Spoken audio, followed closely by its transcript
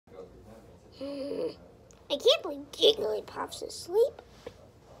I can't believe Jigglypuffs is asleep.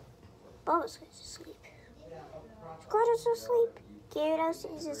 Bulba's asleep. Gyrados is asleep. Gyarados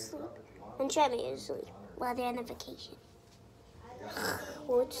is asleep. And Chubby is asleep while they're on a vacation.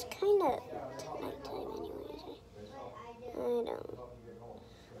 Well, it's kind of nighttime anyways. I don't.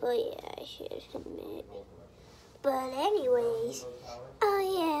 Well, yeah, I should admit. But anyways, oh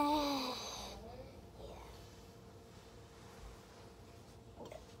yeah.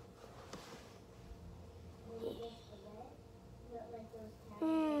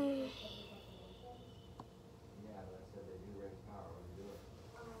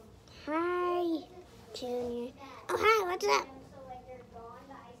 Hi, Junior. Oh, hi, what's up?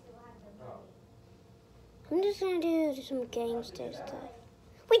 I'm just gonna do some gangster stuff.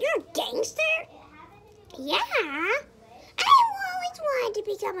 Wait, you're a gangster? Yeah. I've always wanted to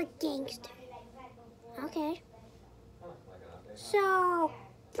become a gangster. Okay. So,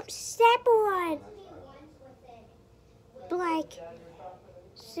 step one. Like,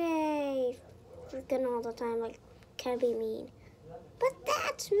 say, freaking all the time, like, can be mean. But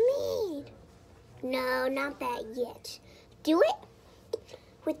that's mean. No, not that yet. Do it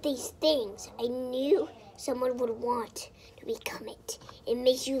with these things. I knew someone would want to become it. It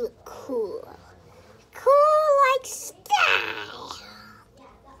makes you look cool. Cool like style.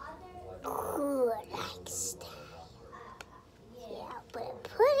 Cool like style. Yeah, but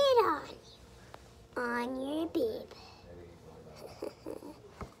put it on your bib.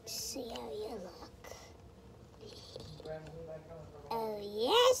 See how you look. Oh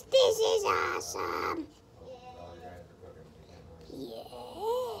yes, this is awesome.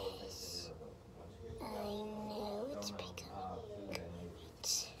 Yes. I know it's becoming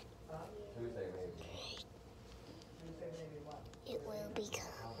great. It will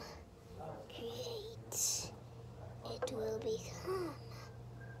become great. It will become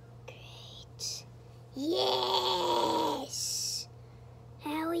great. Yes.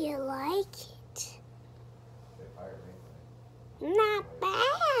 How you like it? Not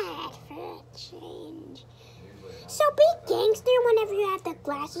bad for a change. So be gangster whenever you have the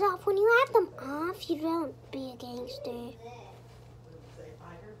glasses off. When you have them off, you don't be a gangster.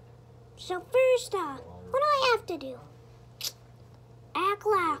 So first off, what do I have to do? Act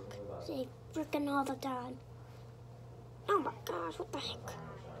like, say freaking all the time. Oh my gosh, what the heck?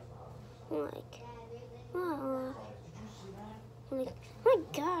 Like, oh my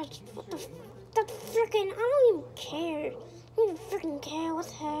gosh, what the freaking, I don't even care. I don't even freaking care, what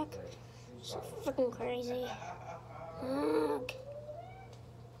the heck? So freaking crazy. Ugh.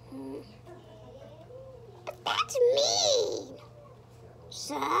 But that's mean.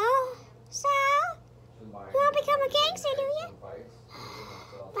 So, you want to become a gangster, do you?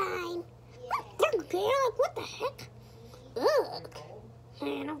 Fine. I don't care, like, what the heck? Ugh.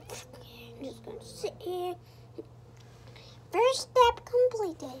 Man, I'm just gonna sit here. First step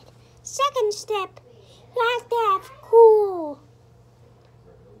completed. Second step, you have to have cool.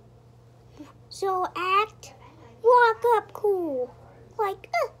 So act, walk up cool. Like,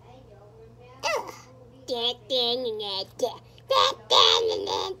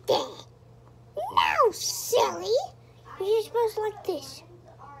 No, silly. You're supposed to like this.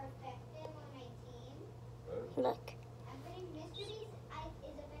 Look.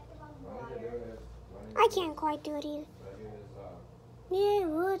 I can't quite do it either. Yeah,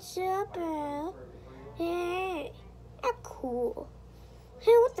 what's up, bro? Hey, act cool.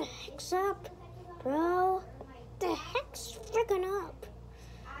 Hey, what the heck's up, bro? What the heck's freaking up?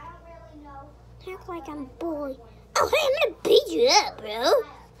 Act like I'm a bully. Oh, hey, I'm gonna beat you up, bro.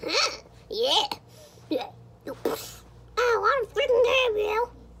 Huh? Yeah. Oh, I'm freaking dead, bro.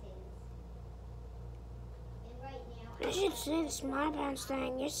 I should say the smart pants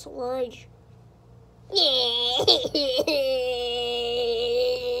thing. You're sludge. Yeah.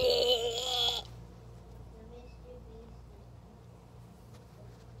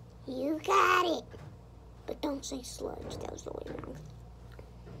 You got it. But don't say sludge. That was the way wrong.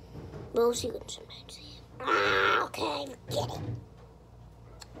 Most you can sometimes say it. Ah, okay, forget it.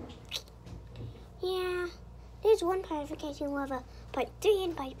 Yeah, there's one clarification we'll have a part 3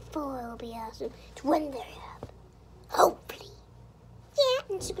 and part 4 will be awesome. It's when they're up. Hopefully. Yeah,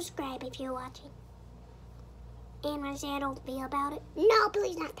 and subscribe if you're watching. And want to say I don't feel about it? No,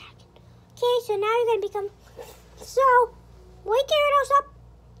 please not that. Okay, so now you're going to become... So, wake Gyarados up,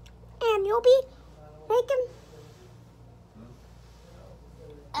 and you'll be making...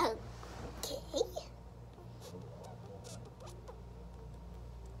 Okay.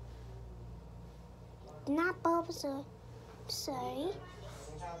 Not Bulbasaur. Sorry.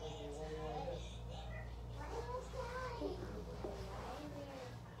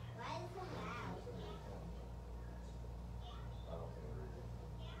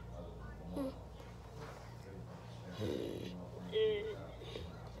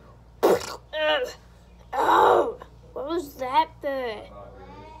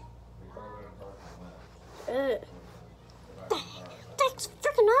 Thanks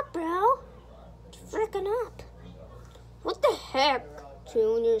freaking up, bro. It's freaking up. What the heck?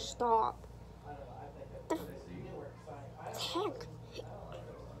 Junior, stop. The heck?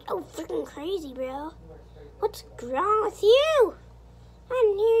 Oh, freaking crazy, bro. What's wrong with you? I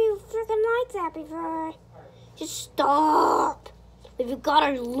didn't hear you freaking like that before. Just stop. If you got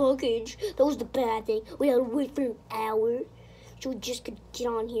our luggage, that was the bad thing. We had to wait for an hour, so we just could get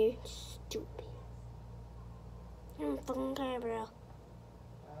on here. Stupid. I don't fucking care, bro.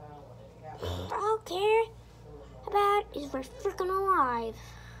 I don't care about is we're freaking alive.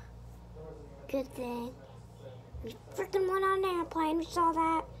 Good thing. We freaking went on an airplane. We saw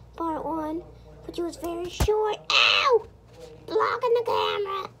that part one, which was very short. Ow! Blocking the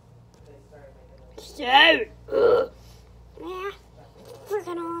camera. So, yeah,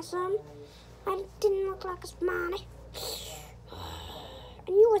 freaking awesome. I didn't look like a smarty.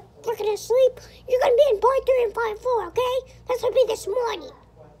 And you were freaking asleep. You're gonna be in part 3 and part 4, okay? That's gonna be this morning.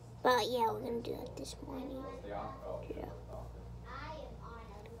 But yeah, we're gonna do that this morning. Yeah.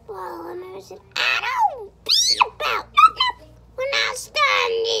 Well, I'm gonna say, I don't be about. We're not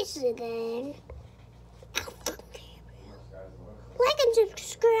starting this again. Like and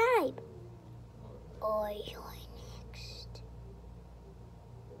subscribe. Or you're next.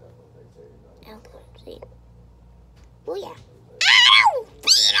 Okay, see. Oh yeah.